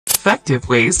effective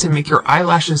ways to make your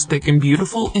eyelashes thick and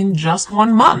beautiful in just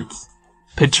 1 month.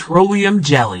 Petroleum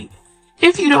jelly.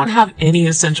 If you don't have any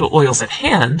essential oils at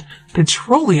hand,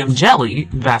 petroleum jelly,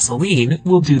 Vaseline,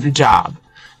 will do the job.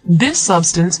 This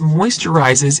substance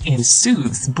moisturizes and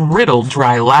soothes brittle,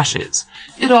 dry lashes.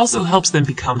 It also helps them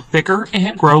become thicker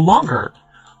and grow longer.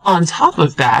 On top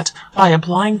of that, by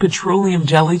applying petroleum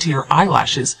jelly to your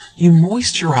eyelashes, you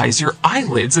moisturize your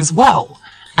eyelids as well.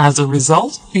 As a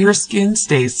result, your skin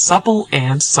stays supple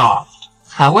and soft.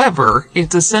 However,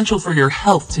 it's essential for your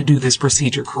health to do this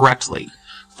procedure correctly.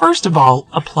 First of all,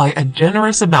 apply a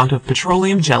generous amount of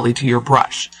petroleum jelly to your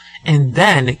brush, and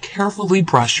then carefully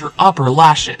brush your upper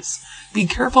lashes. Be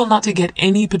careful not to get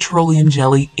any petroleum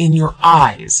jelly in your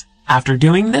eyes. After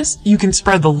doing this, you can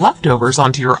spread the leftovers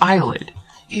onto your eyelid.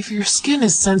 If your skin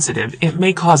is sensitive, it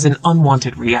may cause an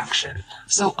unwanted reaction,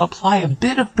 so apply a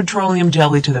bit of petroleum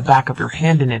jelly to the back of your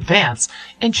hand in advance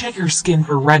and check your skin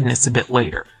for redness a bit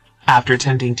later. After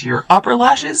tending to your upper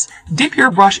lashes, dip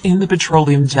your brush in the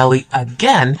petroleum jelly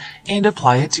again and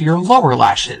apply it to your lower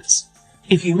lashes.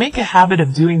 If you make a habit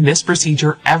of doing this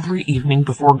procedure every evening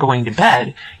before going to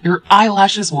bed, your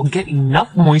eyelashes will get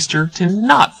enough moisture to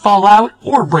not fall out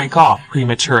or break off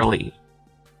prematurely.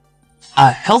 A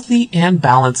healthy and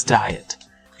balanced diet.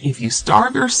 If you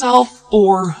starve yourself,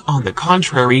 or, on the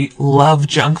contrary, love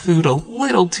junk food a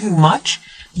little too much,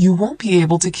 you won't be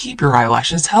able to keep your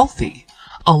eyelashes healthy.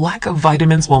 A lack of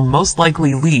vitamins will most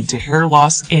likely lead to hair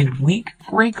loss and weak,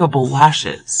 breakable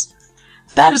lashes.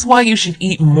 That is why you should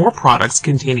eat more products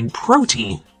containing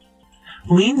protein.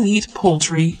 Lean meat,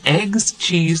 poultry, eggs,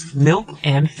 cheese, milk,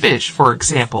 and fish, for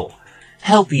example.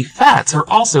 Healthy fats are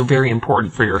also very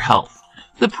important for your health.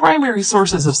 The primary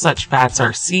sources of such fats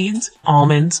are seeds,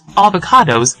 almonds,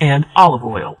 avocados, and olive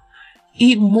oil.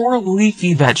 Eat more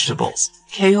leafy vegetables: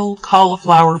 kale,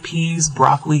 cauliflower, peas,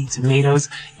 broccoli, tomatoes,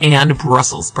 and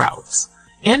Brussels sprouts.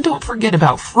 And don't forget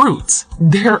about fruits.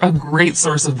 They're a great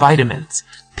source of vitamins.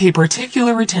 Pay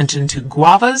particular attention to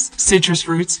guavas, citrus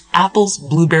fruits, apples,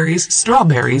 blueberries,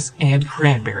 strawberries, and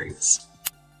cranberries.